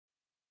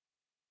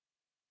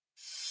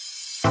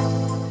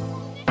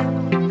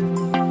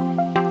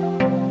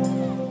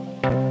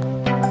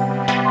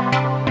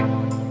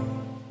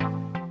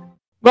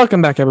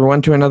Welcome back,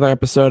 everyone, to another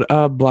episode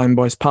of Blind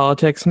Boys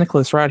Politics.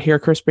 Nicholas Rod here,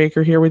 Chris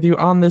Baker here with you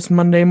on this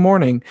Monday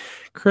morning.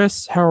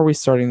 Chris, how are we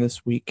starting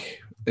this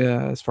week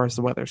as far as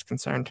the weather is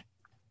concerned?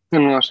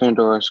 In Los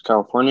Angeles,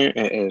 California,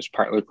 it is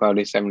partly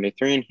cloudy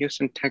 73. In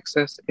Houston,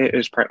 Texas, it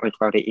is partly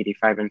cloudy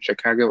 85. In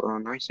Chicago,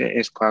 Illinois, it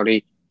is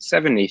cloudy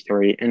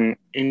 73. And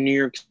in New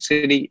York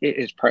City, it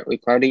is partly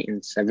cloudy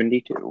and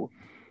 72.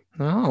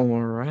 Oh, all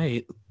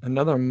right.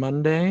 Another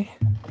Monday.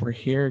 We're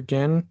here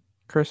again.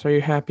 Chris, are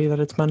you happy that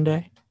it's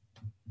Monday?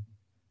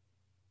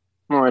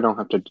 Well, I don't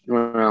have to,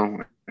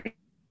 well,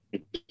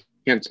 I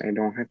can't say I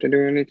don't have to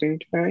do anything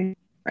today.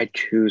 I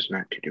choose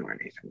not to do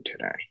anything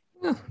today.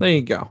 There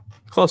you go.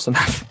 Close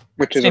enough.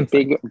 Which is Same a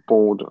big,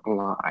 bold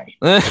lie.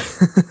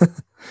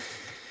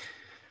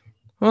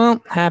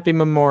 Well, happy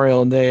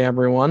Memorial Day,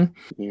 everyone.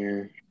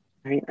 Yeah.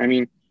 I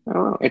mean, I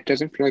don't know. It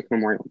doesn't feel like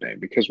Memorial Day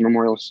because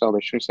Memorial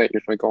celebrations that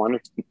usually go on,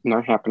 it's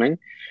not happening.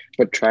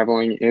 But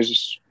traveling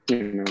is,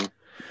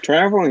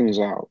 traveling's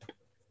up.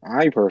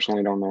 I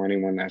personally don't know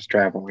anyone that's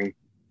traveling.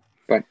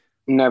 But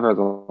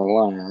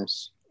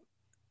nevertheless.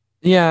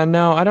 Yeah,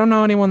 no, I don't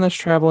know anyone that's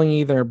traveling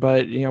either,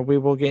 but we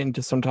will get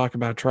into some talk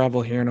about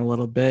travel here in a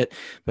little bit.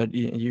 But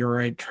you're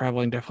right,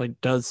 traveling definitely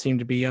does seem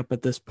to be up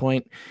at this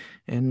point,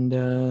 and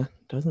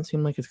doesn't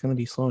seem like it's going to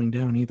be slowing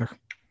down either.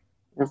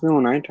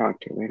 Everyone I talk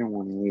to, they don't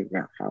want to leave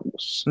their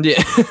house.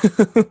 Yeah,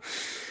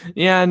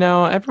 yeah,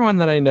 no, everyone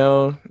that I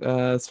know,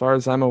 as far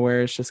as I'm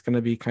aware, is just going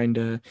to be kind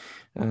of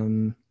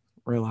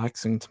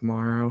relaxing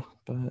tomorrow.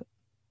 But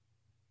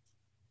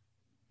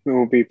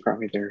We'll be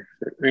probably there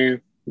for, I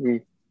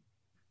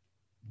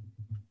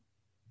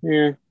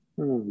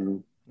don't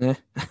know. eh.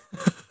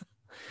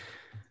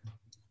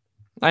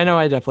 I know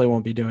I definitely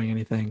won't be doing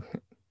anything.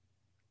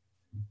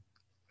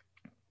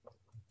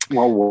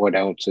 Well, what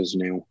else is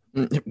new?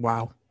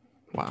 Wow.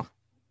 Wow,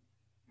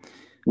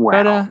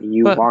 But,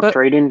 you walked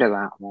right into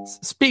that one.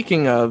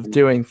 Speaking of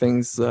doing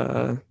things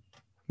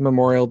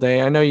Memorial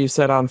Day, I know you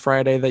said on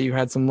Friday that you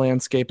had some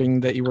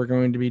landscaping that you were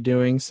going to be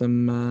doing,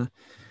 some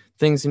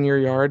things in your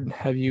yard.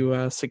 Have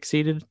you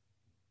succeeded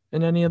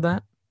in any of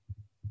that?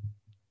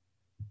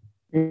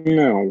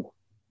 No.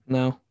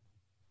 No.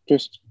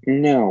 Just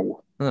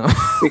no.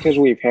 Oh. Because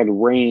we've had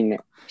rain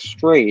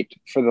straight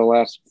for the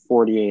last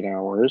 48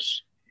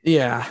 hours.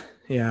 Yeah,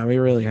 we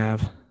really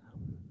have.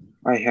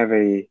 I have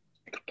a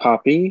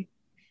puppy,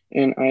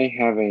 and I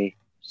have a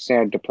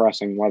sad,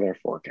 depressing weather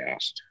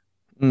forecast.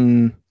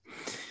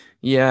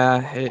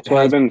 Yeah.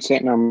 I've been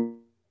sitting on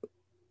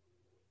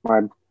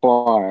my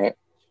butt,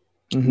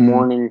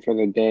 mourning for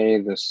the day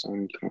the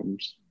sun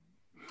comes.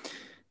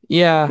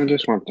 Yeah. I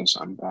just want the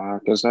sun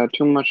back. Is that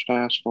too much to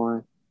ask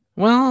for?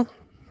 Well,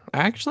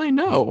 actually,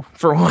 no,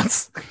 for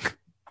once.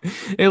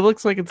 It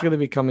looks like it's going to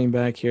be coming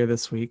back here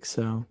this week,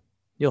 so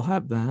you'll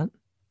have that.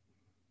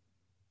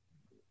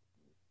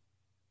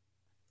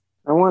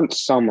 I want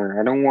summer.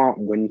 I don't want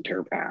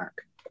winter back.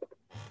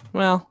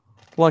 Well,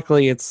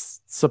 luckily it's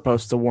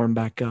supposed to warm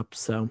back up,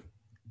 so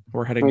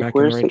we're heading back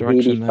in the right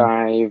direction.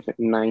 85,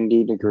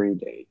 90-degree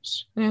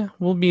days? Yeah,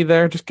 we'll be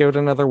there. Just give it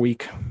another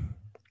week.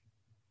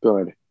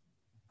 Good.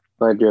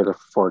 Glad you're the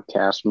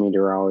forecast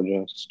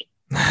meteorologist.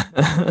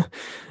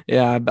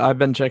 Yeah, I've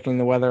been checking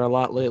the weather a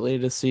lot lately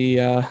to see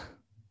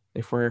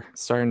if we're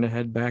starting to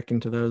head back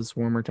into those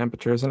warmer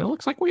temperatures, and it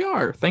looks like we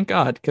are. Thank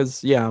God,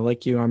 because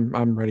like you,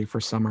 I'm ready for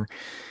summer,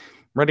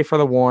 ready for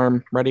the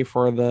warm, ready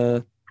for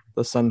the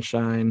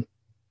sunshine.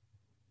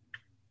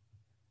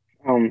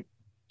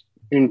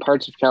 In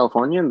parts of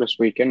California this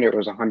weekend, it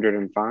was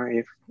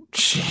 105.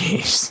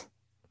 Jeez.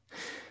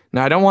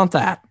 No, I don't want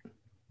that.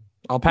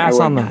 I'll pass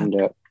on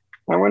that.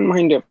 I wouldn't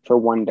mind it for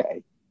one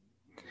day.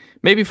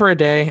 Maybe for a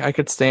day, I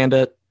could stand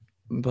it,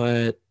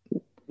 but...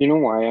 You know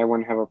why I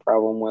wouldn't have a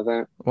problem with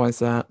it? Why is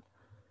that?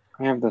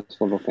 I have this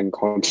little thing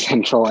called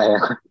central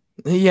air.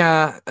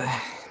 Yeah.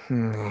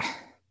 And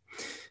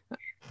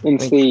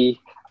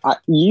see,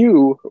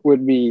 you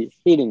would be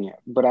hating it,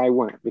 but I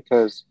wouldn't,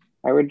 because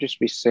I would just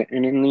be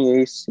sitting in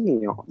the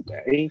AC all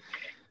day.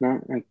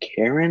 Not a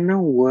care in the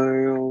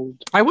world.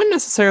 I wouldn't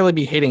necessarily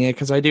be hating it,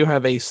 because I do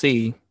have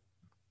AC.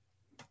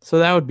 So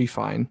that would be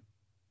fine.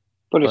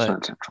 But it's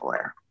not central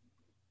air.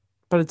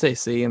 But it's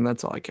AC, and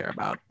that's all I care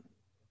about.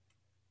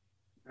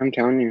 I'm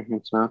telling you,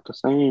 it's not the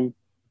same.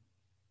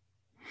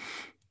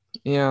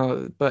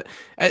 Yeah, but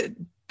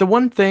the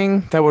one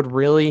thing that would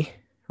really,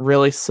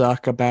 really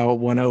suck about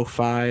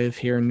 105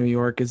 here in New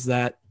York is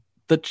that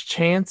the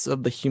chance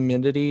of the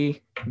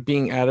humidity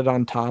being added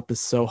on top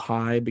is so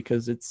high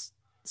because it's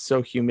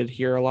so humid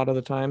here a lot of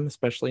the time,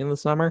 especially in the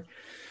summer,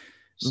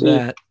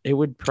 that it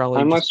would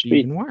probably just be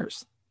even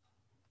worse.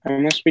 I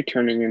must be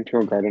turning into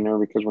a gardener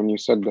because when you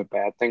said the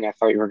bad thing, I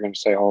thought you were going to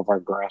say all of our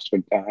grass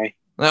would die.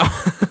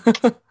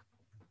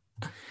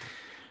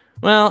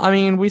 Well, I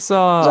mean, we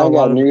saw. I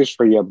got news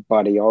for you,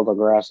 buddy. All the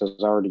grass is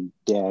already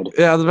dead.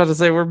 Yeah, I was about to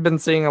say we've been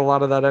seeing a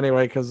lot of that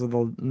anyway because of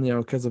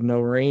because of no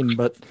rain,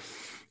 but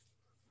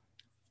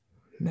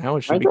now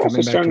it should be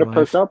coming back to life. My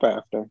grass is starting to perk up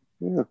after.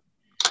 Yeah,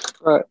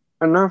 but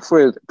enough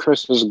with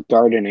Chris's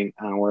gardening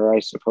hour. I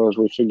suppose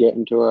we should get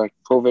into a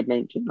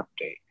COVID-19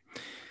 update.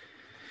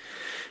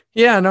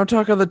 Yeah, no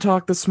talk of the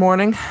talk this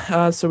morning.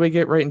 So we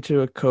get right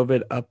into a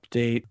COVID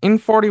update. In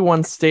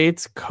 41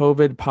 states,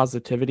 COVID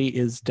positivity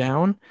is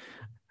down.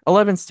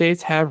 11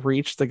 states have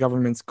reached the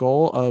government's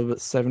goal of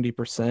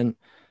 70%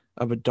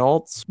 of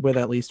adults with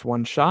at least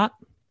one shot.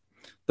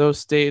 Those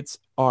states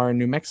are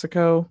New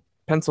Mexico,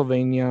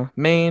 Pennsylvania,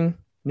 Maine,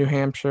 New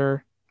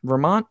Hampshire,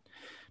 Vermont,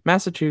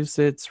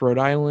 Massachusetts, Rhode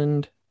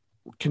Island,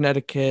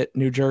 Connecticut,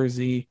 New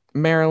Jersey,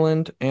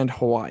 Maryland, and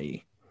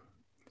Hawaii.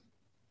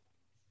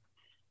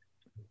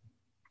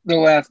 The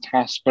last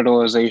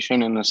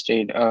hospitalization in the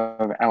state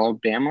of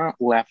Alabama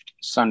left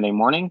Sunday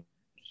morning.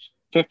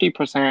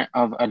 50%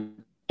 of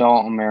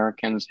adult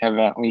Americans have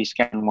at least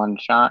gotten one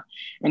shot,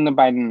 and the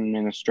Biden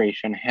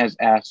administration has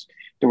asked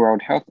the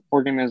World Health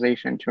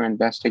Organization to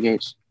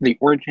investigate the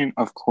origin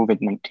of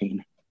COVID-19.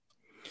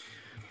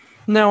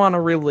 Now, on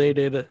a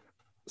related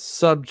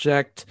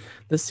subject,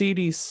 the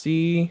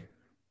CDC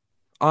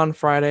on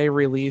Friday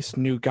released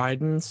new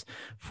guidance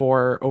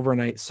for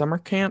overnight summer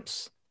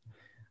camps.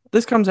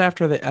 This comes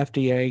after the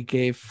FDA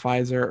gave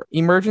Pfizer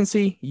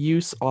emergency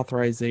use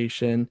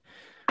authorization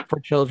for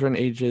children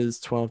ages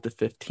 12 to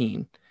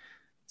 15.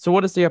 So,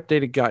 what is the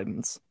updated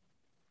guidance?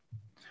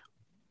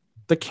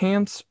 The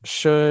camps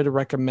should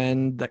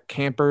recommend that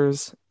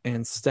campers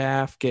and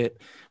staff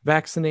get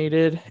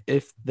vaccinated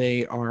if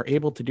they are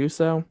able to do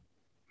so.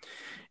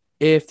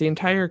 If the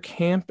entire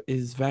camp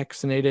is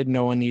vaccinated,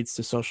 no one needs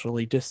to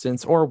socially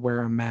distance or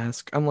wear a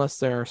mask unless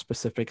there are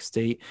specific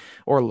state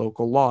or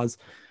local laws.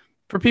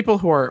 For people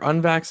who are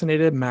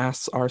unvaccinated,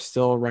 masks are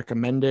still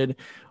recommended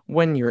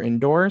when you're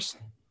indoors.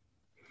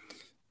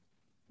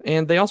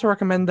 And they also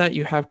recommend that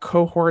you have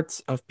cohorts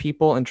of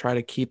people and try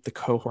to keep the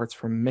cohorts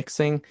from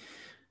mixing.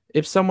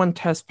 If someone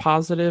tests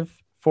positive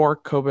for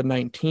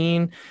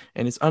COVID-19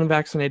 and is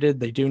unvaccinated,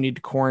 they do need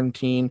to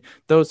quarantine.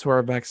 Those who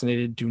are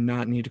vaccinated do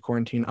not need to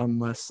quarantine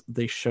unless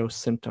they show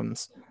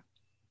symptoms.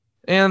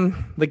 And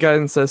the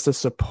guidance says to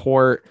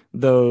support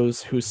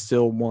those who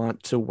still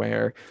want to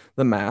wear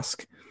the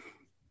mask.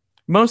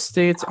 Most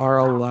states are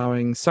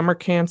allowing summer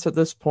camps at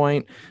this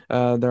point.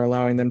 They're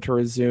allowing them to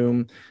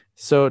resume.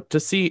 So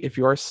to see if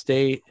your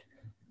state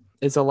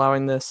is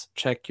allowing this,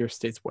 check your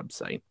state's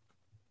website.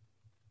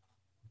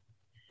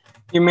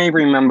 You may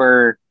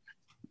remember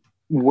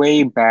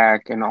way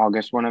back in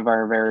August, one of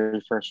our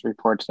very first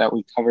reports that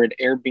we covered,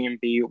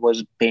 Airbnb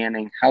was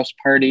banning house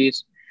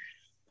parties.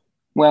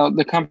 Well,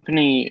 the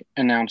company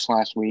announced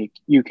last week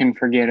you can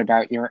forget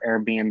about your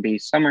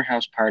Airbnb summer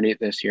house party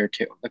this year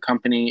too. The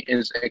company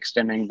is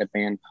extending the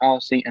ban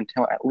policy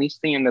until at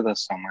least the end of the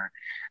summer.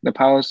 The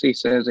policy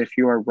says if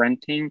you are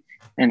renting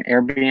an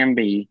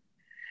Airbnb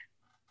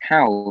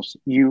house,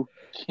 you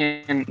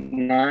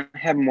cannot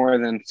have more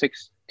than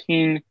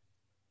 16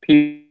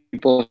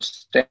 people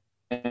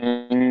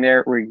staying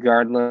there,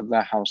 regardless of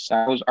the house.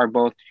 Those are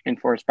both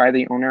enforced by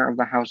the owner of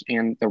the house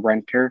and the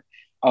renter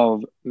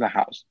of the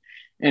house.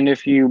 And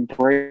if you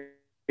break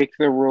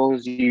the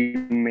rules,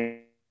 you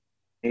may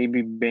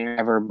be banned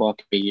ever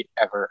book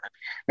ever.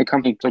 The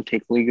company will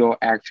take legal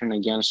action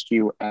against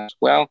you as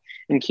well.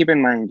 And keep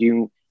in mind,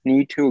 you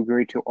need to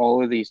agree to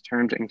all of these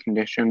terms and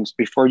conditions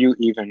before you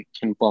even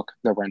can book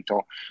the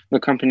rental.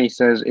 The company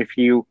says if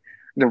you,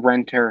 the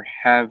renter,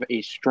 have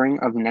a string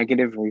of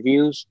negative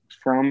reviews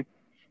from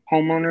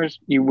homeowners,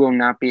 you will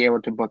not be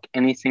able to book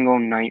any single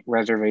night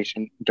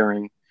reservation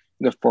during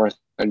the 4th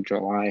of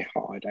July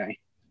holiday.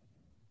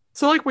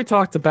 So, like we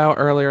talked about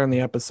earlier in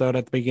the episode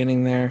at the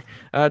beginning there,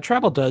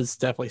 travel does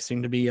definitely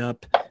seem to be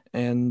up,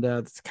 and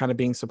it's kind of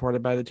being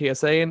supported by the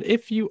TSA. And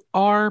if you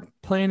are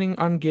planning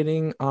on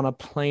getting on a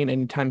plane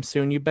anytime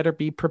soon, you better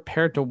be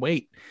prepared to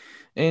wait.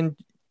 And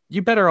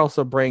you better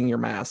also bring your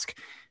mask.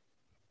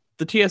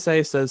 The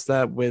TSA says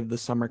that with the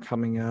summer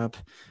coming up,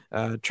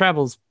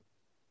 travel's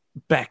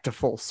back to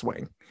full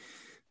swing.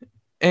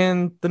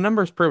 And the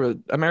numbers prove it.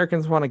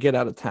 Americans want to get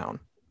out of town.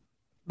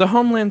 The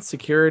Homeland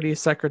Security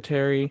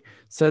Secretary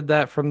said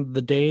that from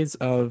the days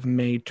of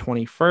May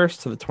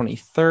 21st to the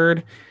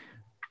 23rd,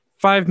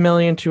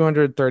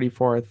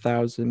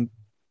 5,234,000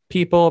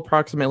 people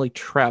approximately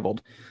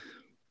traveled.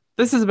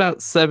 This is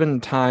about 7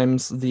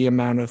 times the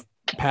amount of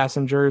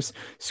passengers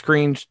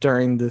screened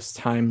during this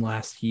time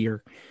last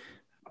year.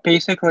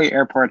 Basically,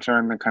 airports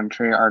around the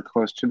country are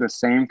close to the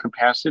same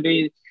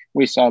capacity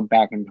we saw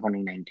back in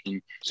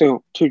 2019.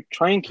 So to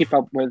try and keep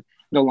up with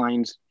the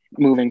lines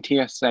moving,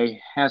 TSA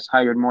has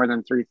hired more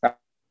than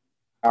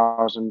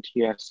 3,000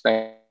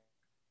 TSA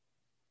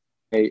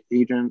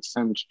agents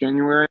since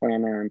January,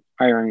 and are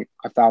hiring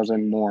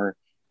 1,000 more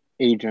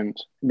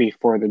agents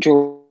before the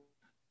July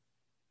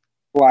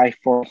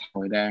 4th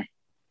holiday.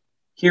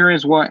 Here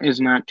is what is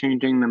not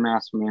changing: the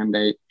mask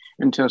mandate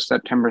until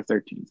September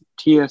 13th.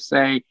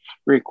 TSA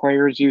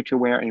requires you to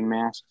wear a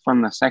mask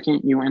from the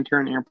second you enter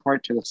an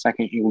airport to the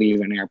second you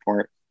leave an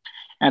airport.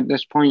 At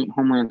this point,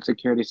 Homeland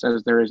Security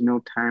says there is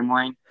no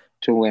timeline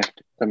to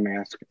lift the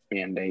mask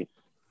mandate.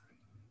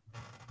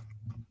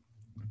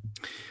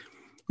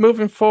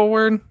 Moving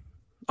forward,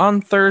 On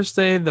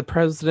Thursday, the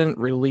president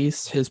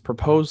released his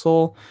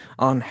proposal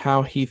on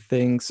how he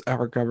thinks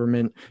our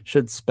government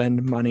should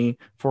spend money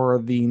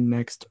for the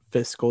next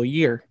fiscal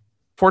year.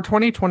 For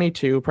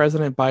 2022,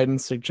 President Biden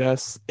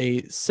suggests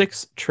a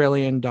 $6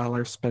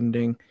 trillion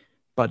spending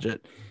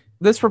budget.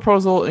 This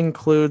proposal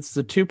includes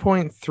the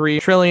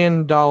 $2.3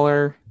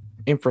 trillion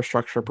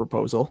infrastructure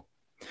proposal,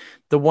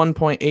 the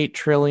 $1.8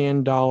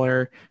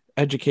 trillion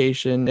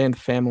education and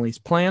families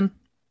plan,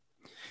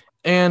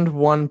 and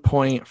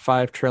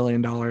 $1.5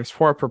 trillion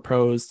for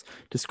proposed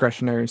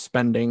discretionary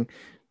spending.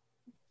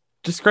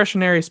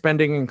 Discretionary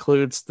spending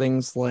includes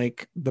things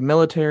like the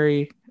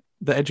military,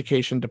 the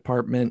education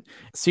department,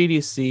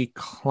 CDC,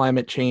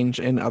 climate change,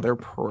 and other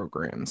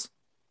programs.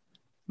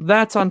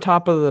 That's on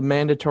top of the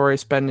mandatory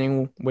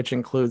spending, which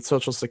includes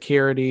Social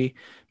Security,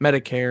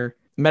 Medicare,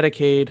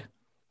 Medicaid,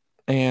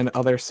 and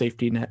other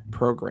safety net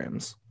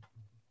programs.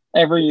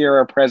 Every year,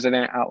 a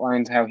president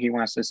outlines how he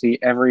wants to see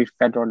every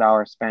federal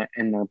dollar spent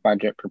in their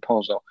budget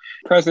proposal.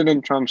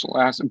 President Trump's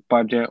last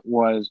budget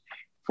was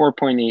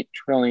 $4.8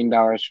 trillion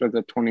for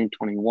the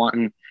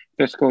 2021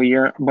 fiscal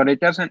year, but it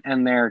doesn't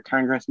end there.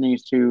 Congress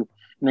needs to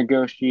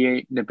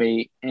negotiate,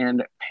 debate,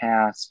 and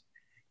pass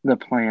the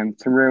plan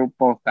through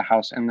both the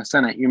House and the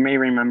Senate. You may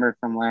remember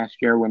from last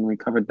year when we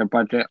covered the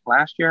budget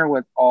last year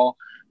with all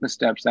the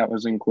steps that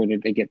was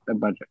included to get the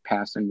budget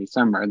passed in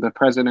December. The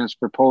president's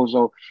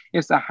proposal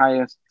is the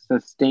highest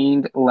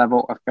sustained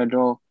level of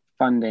federal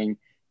funding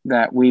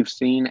that we've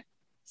seen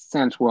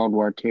since World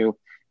War II,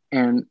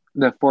 and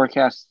the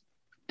forecast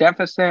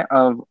deficit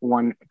of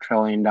 $1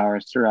 trillion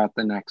throughout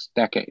the next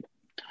decade.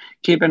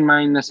 Keep in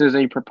mind, this is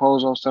a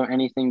proposal, so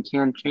anything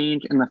can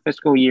change in the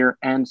fiscal year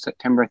ends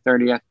September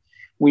 30th.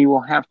 We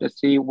will have to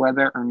see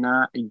whether or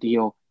not a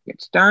deal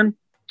gets done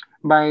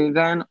by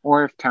then,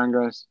 or if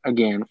Congress,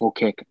 again, will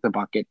kick the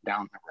bucket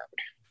down the road.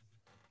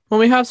 Well,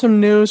 we have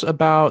some news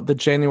about the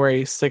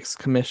January 6th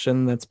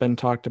commission that's been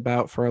talked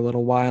about for a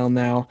little while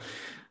now.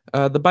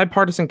 The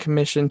bipartisan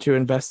commission to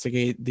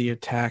investigate the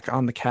attack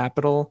on the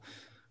Capitol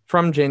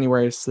from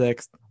January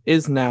 6th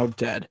is now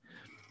dead.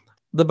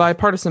 The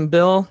bipartisan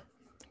bill,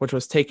 which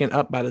was taken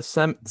up by the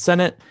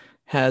Senate,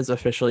 has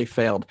officially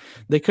failed.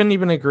 They couldn't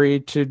even agree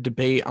to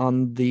debate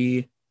on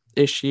the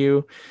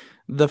issue,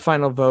 the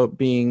final vote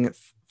being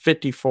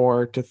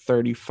 54 to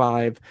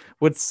 35,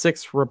 with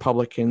 6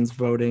 Republicans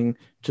voting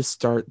to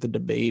start the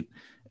debate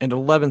and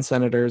 11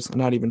 senators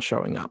not even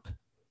showing up.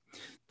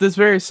 This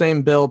very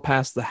same bill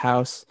passed the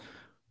House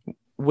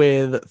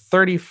with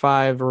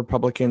 35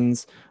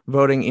 Republicans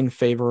voting in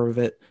favor of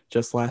it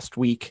just last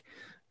week.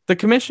 The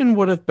commission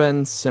would have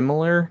been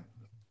similar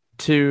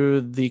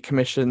to the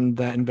commission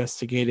that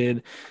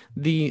investigated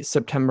the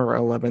September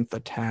 11th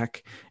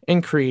attack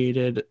and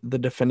created the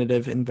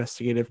definitive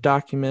investigative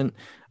document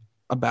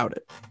about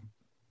it.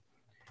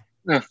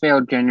 The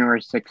failed January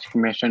 6th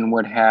commission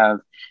would have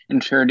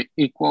ensured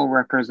equal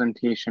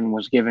representation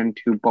was given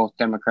to both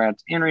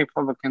Democrats and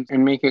Republicans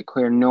and make it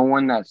clear no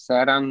one that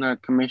sat on the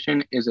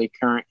commission is a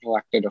current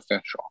elected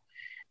official.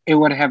 It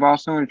would have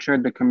also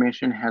ensured the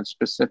commission had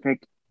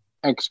specific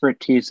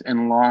expertise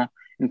in law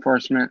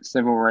enforcement,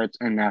 civil rights,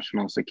 and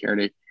national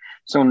security.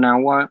 So now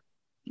what?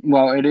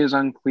 Well, it is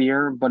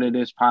unclear, but it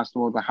is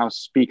possible the House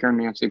Speaker,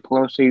 Nancy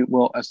Pelosi,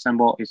 will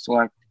assemble a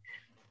select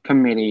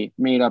committee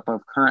made up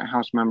of current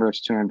House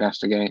members to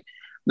investigate.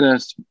 The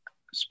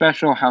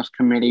special House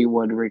committee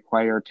would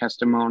require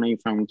testimony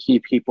from key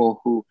people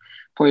who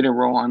played a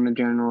role on the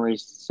January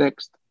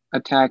 6th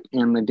attack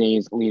and the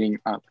days leading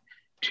up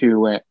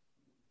to it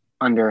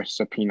under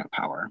subpoena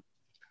power.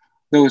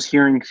 Those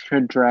hearings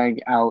could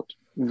drag out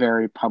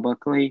very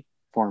publicly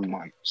for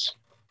months.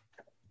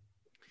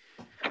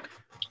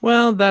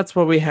 Well, that's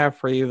what we have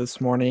for you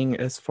this morning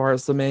as far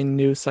as the main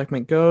news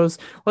segment goes.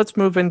 Let's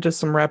move into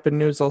some rapid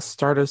news. I'll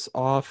start us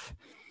off.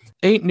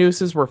 8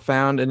 nooses were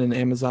found in an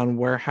Amazon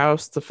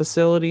warehouse. The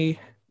facility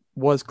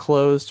was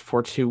closed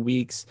for 2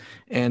 weeks,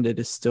 and it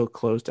is still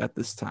closed at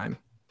this time.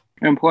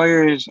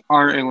 Employers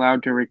are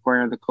allowed to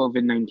require the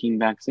COVID-19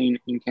 vaccine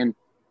and can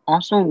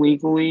also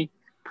legally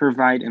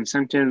provide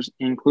incentives,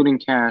 including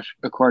cash,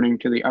 according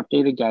to the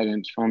updated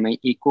guidance from the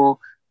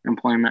Equal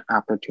Employment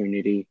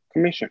Opportunity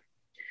Commission.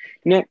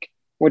 Nick,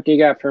 what do you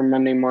got for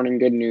Monday morning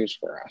good news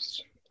for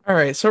us? All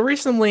right. So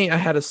recently I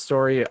had a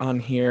story on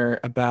here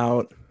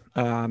about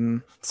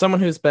someone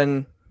who's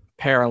been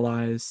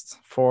paralyzed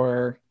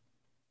for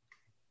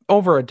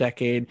over a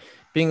decade,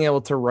 being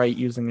able to write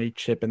using a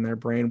chip in their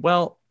brain.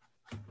 Well,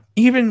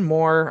 even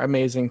more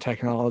amazing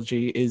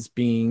technology is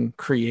being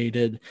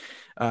created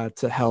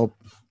to help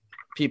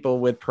people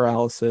with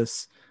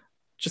paralysis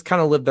just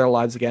kind of live their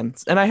lives again.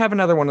 And I have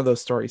another one of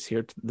those stories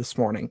here this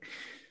morning.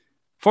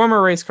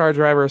 Former race car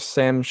driver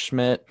Sam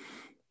Schmidt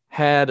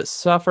had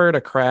suffered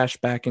a crash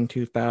back in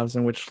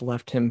 2000, which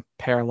left him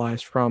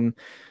paralyzed from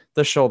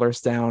the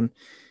shoulders down.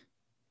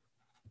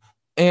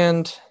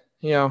 And,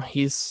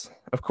 he's,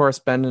 of course,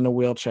 been in a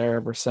wheelchair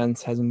ever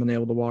since, hasn't been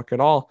able to walk at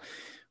all.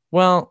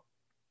 Well,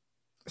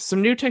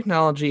 some new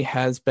technology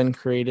has been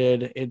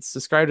created. It's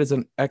described as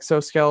an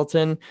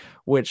exoskeleton,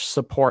 which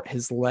support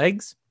his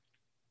legs.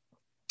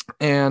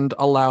 and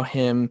allow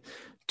him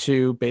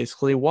to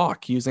basically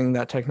walk using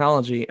that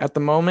technology. At the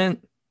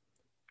moment,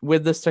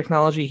 with this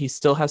technology, he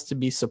still has to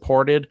be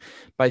supported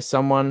by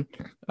someone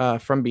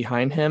from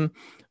behind him,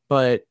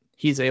 but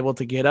he's able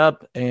to get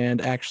up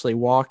and actually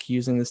walk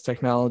using this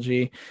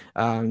technology.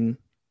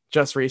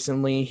 Just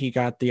recently, he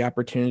got the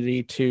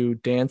opportunity to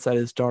dance at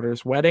his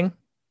daughter's wedding.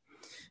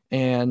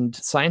 And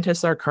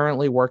scientists are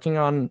currently working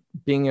on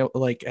being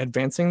like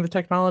advancing the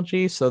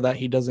technology so that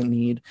he doesn't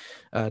need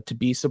to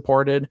be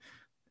supported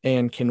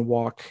and can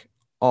walk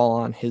all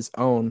on his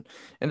own.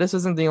 And this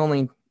isn't the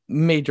only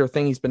major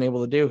thing he's been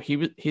able to do.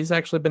 He's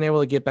actually been able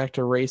to get back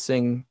to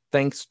racing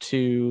thanks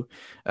to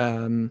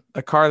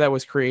a car that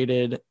was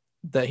created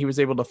that he was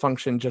able to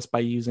function just by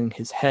using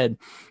his head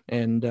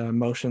and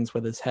motions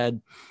with his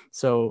head.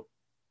 So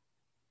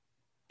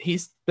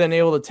he's been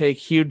able to take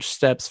huge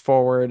steps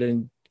forward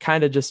and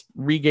kind of just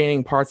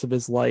regaining parts of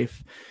his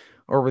life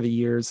over the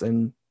years,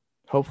 and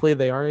hopefully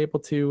they are able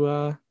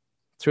to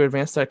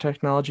advance that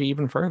technology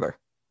even further.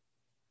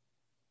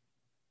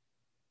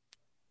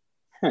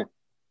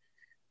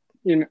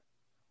 You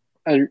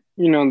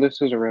know,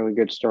 this is a really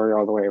good story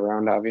all the way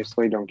around.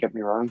 Obviously, don't get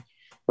me wrong,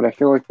 but I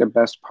feel like the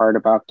best part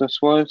about this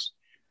was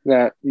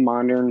that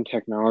modern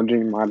technology,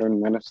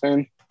 modern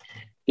medicine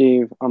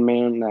gave a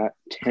man that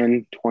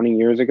 10, 20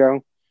 years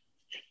ago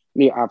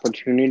the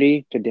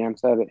opportunity to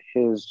dance at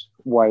his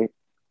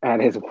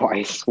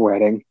wife's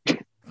wedding,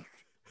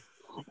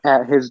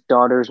 at his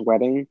daughter's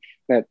wedding,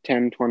 that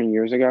 10, 20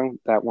 years ago,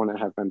 that wouldn't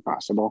have been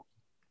possible.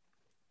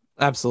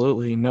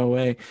 Absolutely, no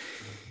way.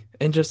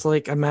 And just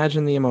like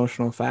imagine the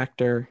emotional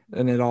factor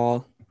in it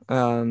all,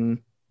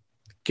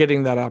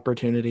 getting that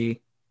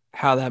opportunity,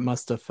 how that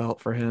must have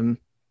felt for him.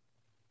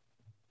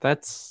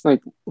 That's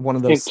Like, one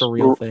of those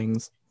surreal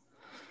things.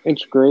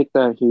 It's great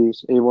that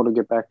he's able to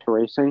get back to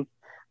racing,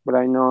 but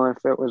I know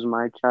if it was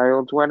my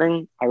child's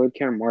wedding, I would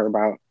care more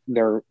about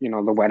their,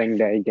 the wedding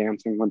day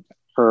dancing with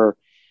her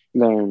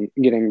than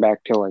getting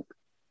back to like,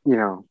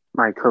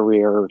 my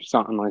career or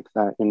something like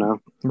that,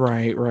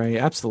 Right.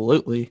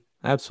 Absolutely.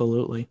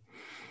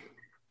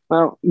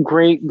 Well,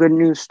 great, good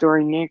news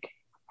story, Nick.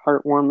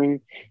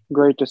 Heartwarming.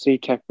 Great to see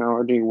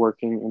technology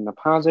working in the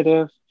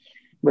positive.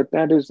 But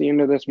that is the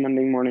end of this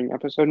Monday morning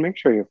episode. Make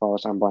sure you follow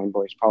us on Blind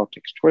Boys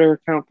Politics Twitter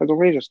account for the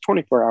latest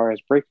 24 hours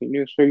breaking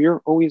news so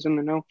you're always in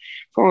the know.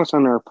 Follow us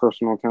on our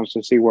personal accounts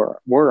to see what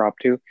we're up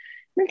to.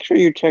 Make sure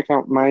you check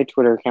out my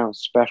Twitter account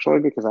especially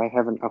because I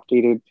have an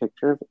updated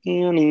picture of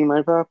Annie,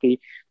 my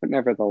puppy. But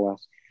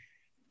nevertheless,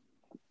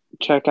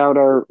 check out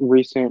our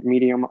recent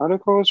Medium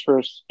articles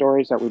for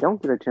stories that we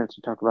don't get a chance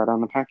to talk about on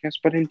the podcast.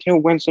 But until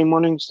Wednesday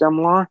morning,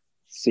 Semlar,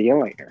 see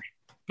you later.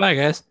 Bye,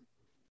 guys.